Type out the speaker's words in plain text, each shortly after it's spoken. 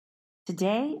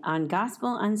Today on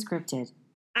Gospel Unscripted.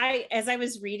 As I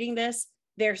was reading this,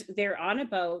 they're on a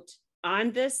boat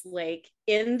on this lake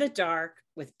in the dark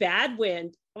with bad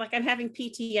wind. Like I'm having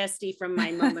PTSD from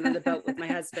my moment on the boat with my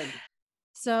husband.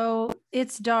 So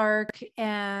it's dark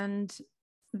and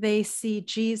they see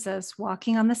Jesus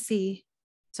walking on the sea.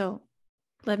 So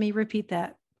let me repeat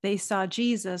that. They saw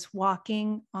Jesus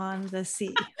walking on the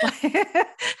sea.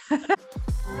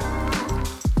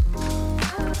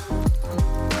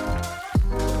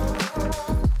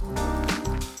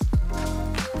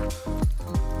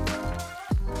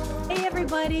 Hey,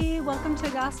 everybody. Welcome to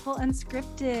Gospel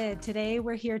Unscripted. Today,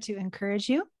 we're here to encourage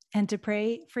you and to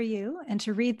pray for you and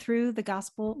to read through the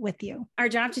gospel with you. Our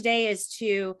job today is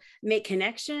to make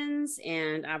connections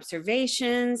and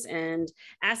observations and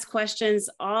ask questions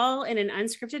all in an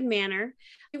unscripted manner.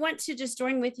 We want to just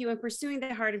join with you in pursuing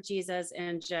the heart of Jesus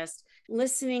and just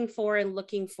listening for and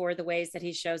looking for the ways that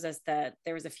he shows us that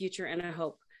there is a future and a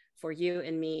hope for you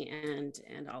and me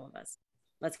and all of us.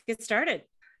 Let's get started.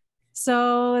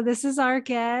 So this is our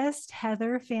guest,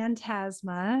 Heather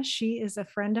Phantasma. She is a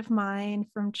friend of mine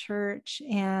from church,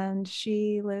 and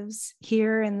she lives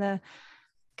here in the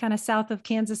kind of south of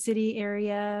Kansas City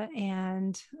area.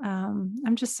 And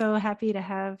I'm just so happy to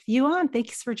have you on.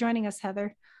 Thanks for joining us,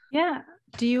 Heather. Yeah.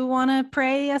 Do you want to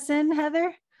pray us in,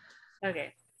 Heather?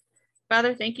 Okay.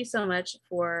 Father, thank you so much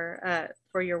for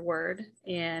your word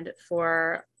and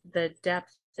for the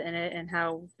depth in it, and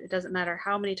how it doesn't matter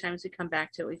how many times we come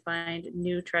back to it, we find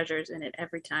new treasures in it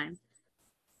every time.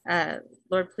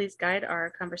 Lord, please guide our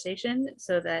conversation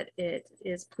so that it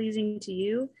is pleasing to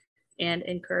you and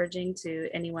encouraging to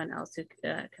anyone else who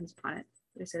comes upon it.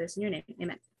 We say this in your name.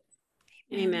 Amen.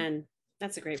 Amen.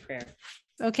 That's a great prayer.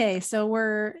 Okay, so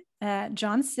we're at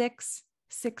John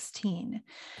 6:16.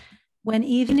 When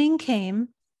evening came,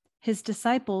 his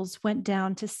disciples went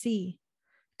down to sea,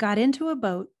 got into a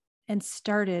boat, and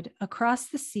started across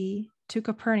the sea to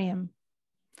Capernaum.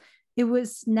 It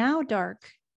was now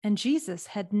dark, and Jesus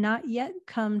had not yet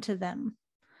come to them.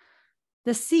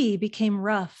 The sea became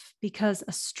rough because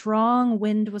a strong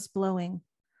wind was blowing.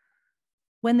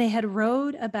 When they had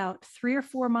rowed about 3 or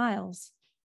 4 miles,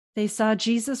 they saw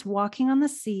Jesus walking on the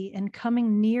sea and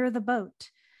coming near the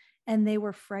boat, and they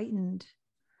were frightened.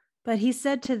 But he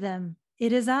said to them,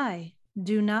 "It is I,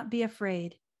 do not be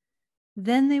afraid."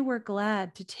 Then they were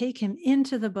glad to take him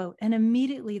into the boat, and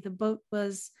immediately the boat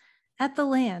was at the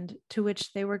land to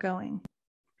which they were going.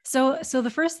 So the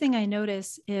first thing I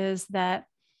notice is that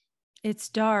it's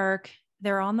dark,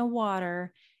 they're on the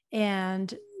water,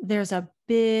 and there's a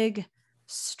big,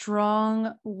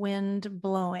 strong wind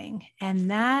blowing.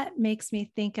 And that makes me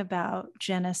think about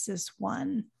Genesis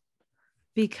 1,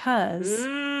 because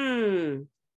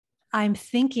I'm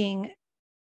thinking,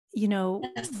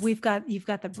 you've got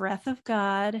the breath of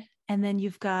God, and then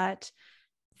you've got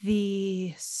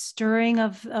the stirring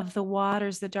of the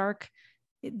waters,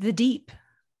 the deep.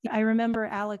 I remember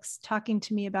Alex talking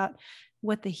to me about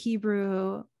what the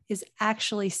Hebrew is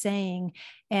actually saying,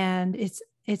 and it's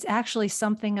actually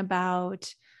something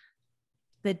about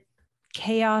the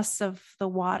chaos of the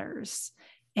waters.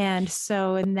 And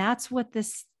that's what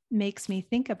this makes me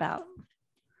think about.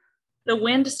 The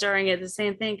wind stirring is the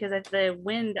same thing, because the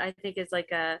wind, I think, is like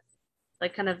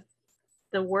kind of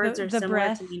the words are similar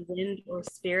breath. To the wind or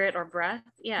spirit or breath.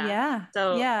 Yeah.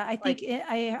 So yeah, I think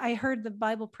I heard the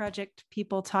Bible Project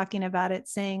people talking about it,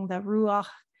 saying the ruach,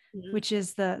 which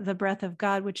is the breath of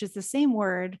God, which is the same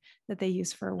word that they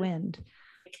use for wind.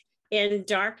 In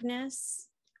darkness,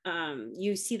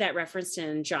 you see that referenced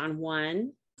in John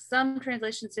 1. Some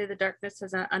translations say the darkness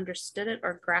has not understood it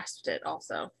or grasped it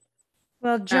also.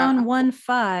 Well, John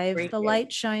 1:5, the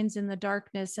light shines in the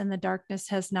darkness, and the darkness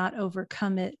has not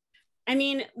overcome it. I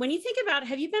mean, when you think about,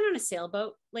 have you been on a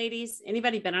sailboat, ladies?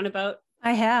 Anybody been on a boat?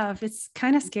 I have. It's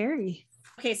kind of scary.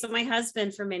 Okay, so my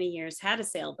husband for many years had a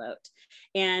sailboat.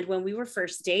 And when we were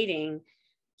first dating,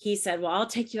 he said, well, I'll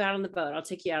take you out on the boat. I'll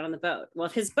take you out on the boat. Well,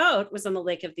 his boat was on the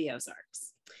Lake of the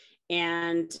Ozarks.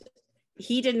 And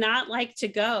he did not like to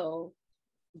go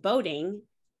boating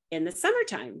in the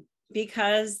summertime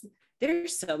because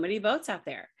there's so many boats out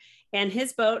there. And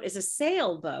his boat is a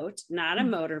sailboat, not a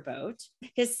motorboat.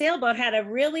 His sailboat had a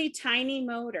really tiny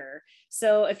motor.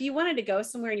 So if you wanted to go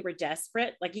somewhere and you were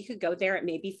desperate, like you could go there at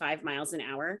maybe 5 miles an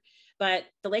hour. But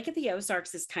the Lake of the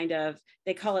Ozarks is kind of,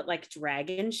 they call it like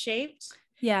dragon shaped.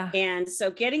 Yeah. And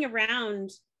so getting around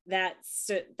that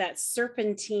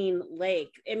serpentine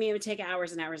lake, I mean, it would take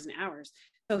hours and hours and hours.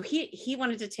 So he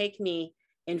wanted to take me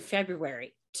in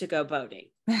February to go boating.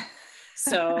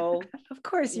 So of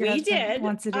course we did.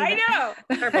 Wants to do I that.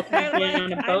 know.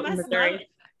 On a boat in Missouri.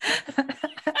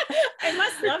 I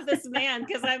must love this man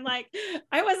because I'm like,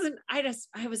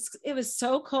 it was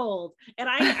so cold. And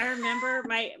I remember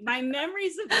my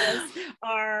memories of this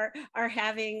are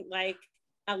having like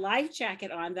a life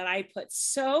jacket on that I put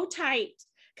so tight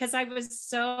because I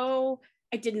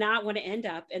did not want to end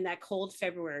up in that cold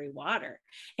February water.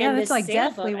 Yeah, and that's like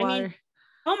deathly water. I mean,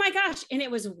 oh my gosh. And it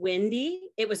was windy.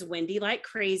 It was windy like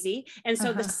crazy. And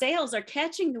so the sails are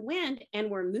catching the wind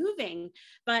and we're moving.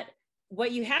 But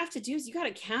what you have to do is you got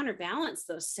to counterbalance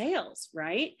those sails,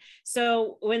 right?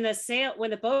 So when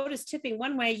the boat is tipping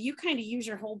one way, you kind of use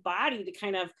your whole body to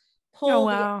kind of pull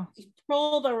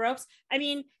the ropes. I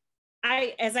mean,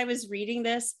 as I was reading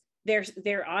this,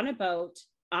 they're on a boat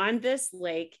on this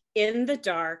lake in the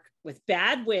dark with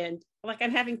bad wind. Like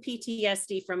I'm having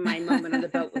PTSD from my moment on the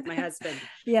boat with my husband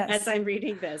as I'm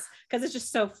reading this, because it's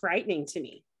just so frightening to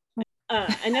me.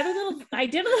 I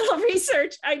did a little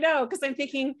research. I know, because I'm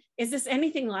thinking, is this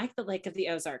anything like the Lake of the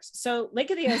Ozarks? So Lake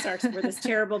of the Ozarks, where this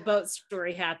terrible boat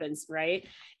story happens, right?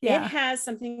 Yeah. It has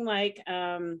something like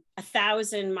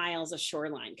 1,000 miles of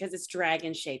shoreline because it's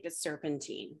dragon shaped, it's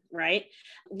serpentine, right?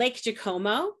 Lake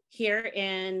Jacomo here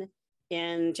in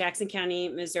Jackson County,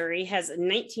 Missouri, has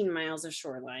 19 miles of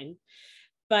shoreline.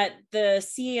 But the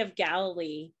Sea of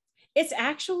Galilee, it's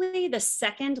actually the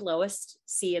second lowest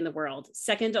sea in the world,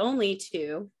 second only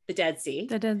to the Dead Sea.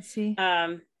 The Dead Sea.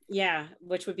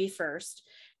 Which would be first.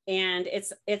 And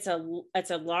it's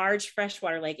a large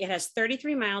freshwater lake. It has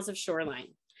 33 miles of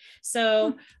shoreline.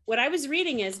 So what I was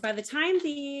reading is by the time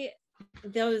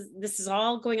this is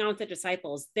all going on with the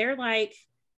disciples, they're like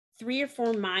 3 or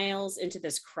 4 miles into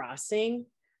this crossing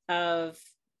of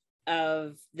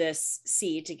this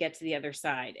sea to get to the other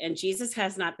side. And Jesus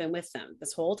has not been with them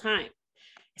this whole time.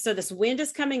 So this wind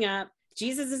is coming up.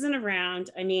 Jesus isn't around.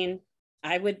 I mean,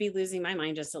 I would be losing my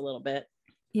mind just a little bit.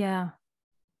 Yeah.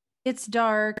 It's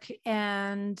dark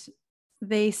and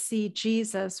they see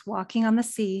Jesus walking on the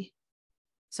sea.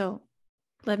 So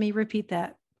let me repeat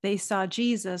that. They saw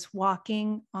Jesus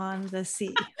walking on the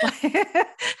sea.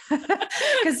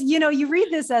 Because, you read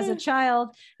this as a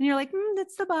child and you're like,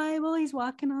 that's the Bible. He's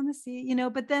walking on the sea,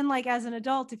 but then like as an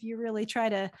adult, if you really try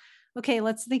to, okay,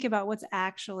 let's think about what's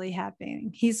actually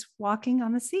happening. He's walking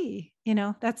on the sea,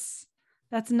 that's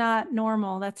not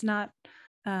normal. That's not,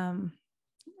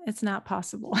 it's not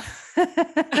possible.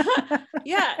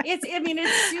 Yeah.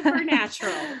 It's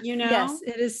supernatural, Yes,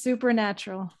 it is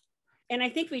supernatural. And I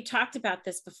think we talked about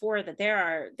this before, that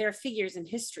there are figures in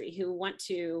history who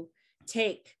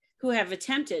have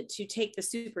attempted to take the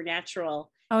supernatural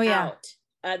out,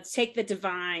 take the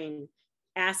divine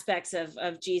aspects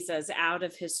of Jesus out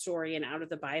of his story and out of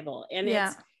the Bible. And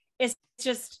it's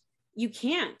just, you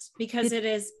can't, because it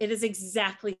is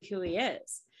exactly who he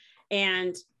is.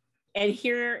 And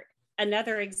here,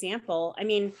 another example, I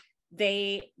mean,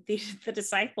 the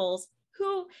disciples,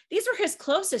 these were his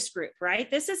closest group, right?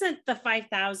 This isn't the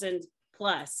 5,000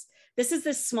 plus. This is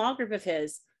this small group of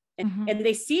his. And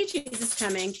they see Jesus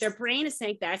coming. Their brain is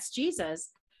saying that's Jesus,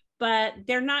 but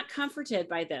they're not comforted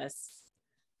by this.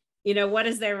 What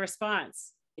is their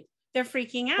response? They're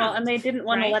freaking out. Well, and they didn't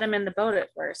want to let him in the boat at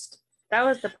first. That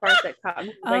was the part that caught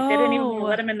me. Like they didn't even want to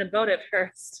let him in the boat at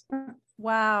first.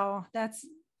 Wow. So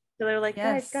they're like,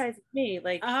 guys, it's me.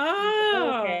 Like,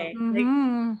 okay.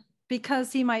 Mm-hmm.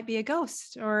 Because he might be a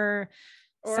ghost or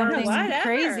something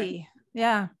crazy.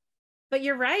 Yeah. But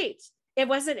you're right. It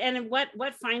wasn't. And what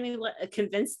finally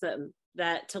convinced them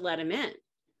to let him in?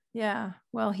 Yeah.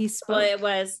 Well, he spoke.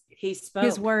 Well, he spoke.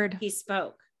 His word. He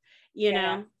spoke, you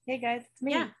know? Hey guys, it's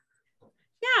me. Yeah.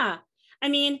 Yeah. I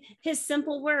mean, his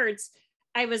simple words.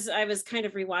 I was kind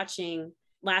of rewatching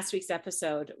last week's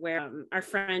episode where our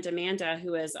friend Amanda,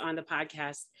 who is on the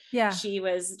podcast, she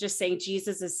was just saying,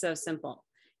 Jesus is so simple.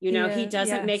 He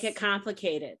doesn't make it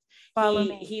complicated. Follow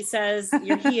me. He says,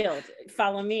 you're healed.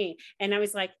 Follow me. And I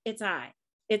was like, it's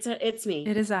me.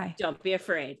 It is I. Don't be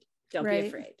afraid. Don't be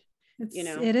afraid.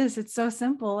 It is. It's so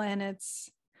simple, and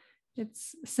it's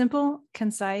simple,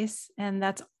 concise, and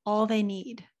that's all they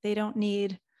need. They don't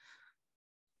need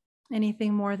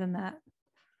anything more than that.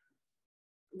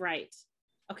 Right.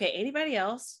 Okay. Anybody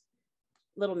else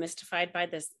a little mystified by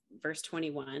this verse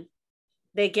 21?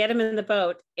 They get him in the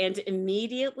boat, and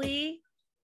immediately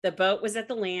the boat was at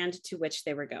the land to which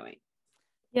they were going.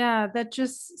 Yeah, that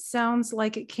just sounds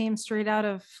like it came straight out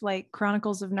of like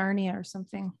Chronicles of Narnia or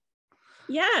something.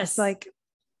 Yes. It's like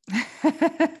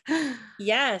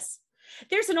yes.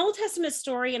 There's an Old Testament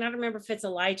story, and I don't remember if it's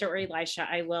Elijah or Elisha.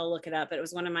 I will look it up, but it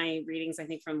was one of my readings, I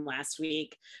think, from last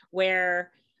week,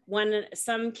 where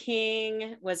some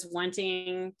king was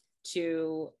wanting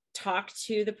to talk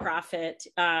to the prophet.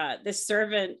 The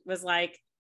servant was like,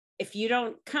 if you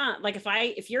don't come, like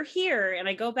if you're here and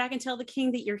I go back and tell the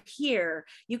king that you're here,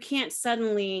 you can't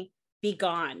suddenly be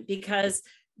gone, because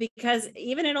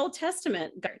even in Old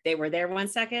Testament, they were there 1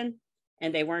 second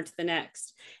and they weren't the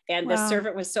next. And the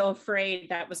servant was so afraid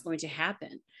that was going to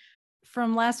happen.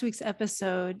 From last week's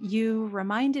episode, you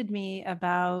reminded me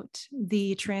about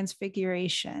the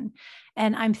transfiguration.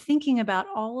 And I'm thinking about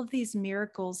all of these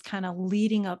miracles kind of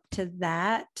leading up to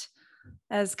that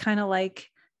as kind of like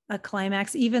a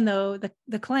climax, even though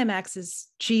the climax is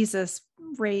Jesus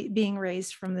being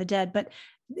raised from the dead. But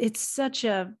it's such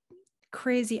a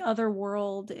crazy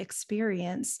otherworld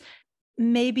experience.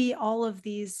 Maybe all of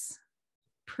these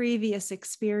previous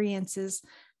experiences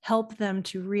help them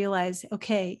to realize,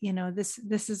 okay,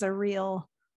 this is a real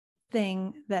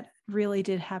thing that really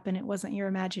did happen. It wasn't your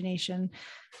imagination.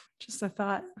 Just a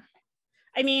thought.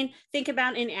 I mean, think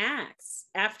about in Acts,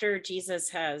 after Jesus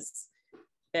has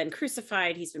been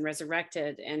crucified, he's been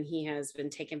resurrected, and he has been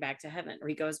taken back to heaven, or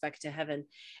he goes back to heaven,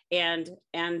 and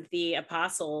the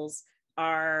apostles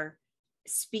are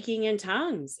speaking in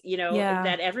tongues,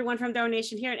 that everyone from their own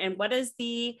nation hear. And what is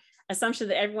the assumption?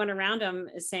 That everyone around them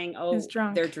is saying, oh,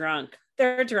 they're drunk,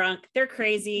 they're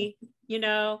crazy.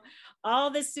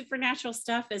 All this supernatural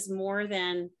stuff is more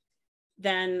than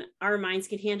our minds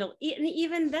can handle. And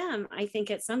even them, I think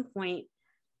at some point,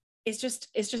 it's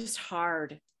just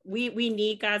hard. We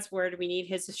need God's word. We need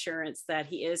his assurance that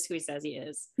he is who he says he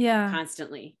is. Yeah.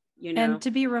 Constantly, And to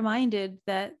be reminded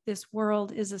that this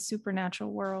world is a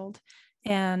supernatural world,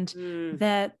 and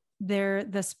that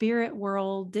the spirit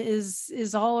world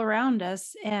is all around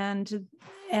us, and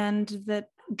that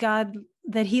God,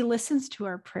 that he listens to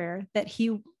our prayer, that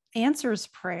he answers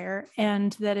prayer,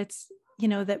 and that it's,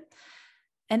 that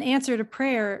an answer to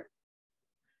prayer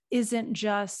isn't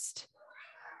just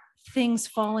things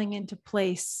falling into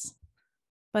place,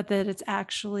 but that it's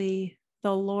actually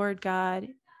the Lord God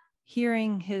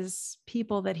hearing his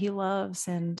people that he loves,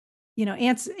 and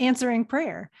answering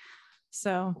prayer.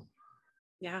 So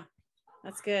yeah,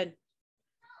 that's good.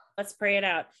 Let's pray it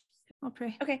out. I'll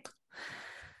pray. Okay.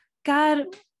 God,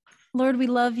 Lord, we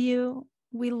love you.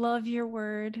 We love your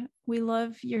word. We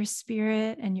love your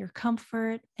spirit and your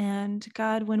comfort. And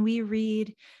God, when we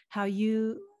read how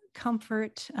you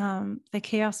comfort the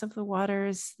chaos of the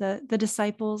waters, the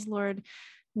disciples, Lord,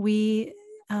 we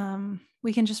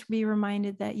can just be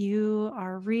reminded that you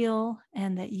are real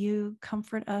and that you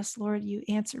comfort us, Lord. You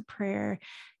answer prayer.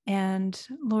 And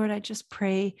Lord, I just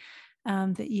pray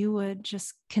that you would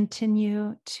just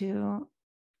continue to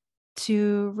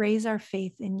raise our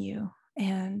faith in you.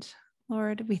 And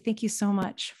Lord, we thank you so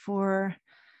much for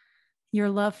your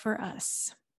love for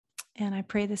us. And I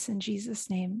pray this in Jesus'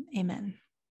 name. Amen.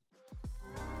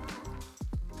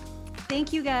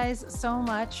 Thank you guys so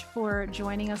much for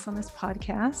joining us on this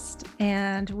podcast.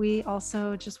 And we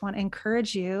also just want to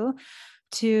encourage you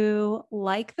to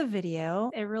like the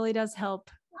video. It really does help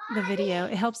the video.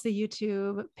 It helps the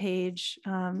YouTube page.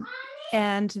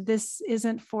 And this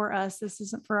isn't for us. This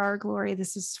isn't for our glory.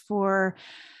 This is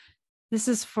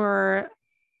for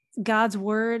God's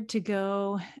word to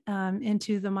go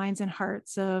into the minds and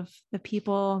hearts of the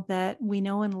people that we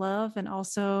know and love, and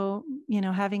also,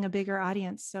 having a bigger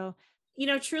audience. So,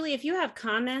 truly, if you have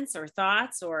comments or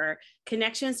thoughts or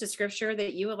connections to scripture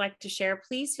that you would like to share,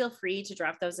 please feel free to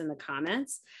drop those in the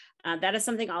comments. That is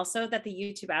something also that the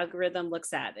YouTube algorithm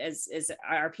looks at, is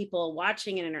are people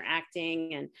watching and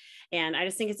interacting. And I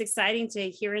just think it's exciting to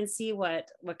hear and see what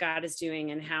God is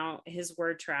doing and how his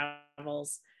word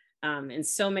travels in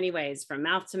so many ways, from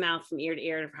mouth to mouth, from ear to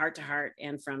ear, heart to heart,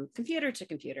 and from computer to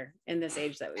computer in this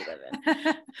age that we live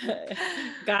in.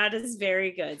 God is very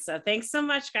good. So thanks so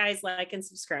much, guys. Like and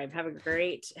subscribe. Have a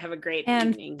great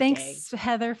evening. Thanks, day.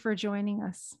 Heather, for joining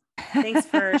us. Thanks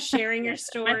for sharing your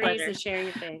stories and sharing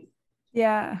your faith.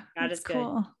 Yeah. God is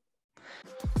cool.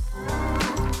 Good.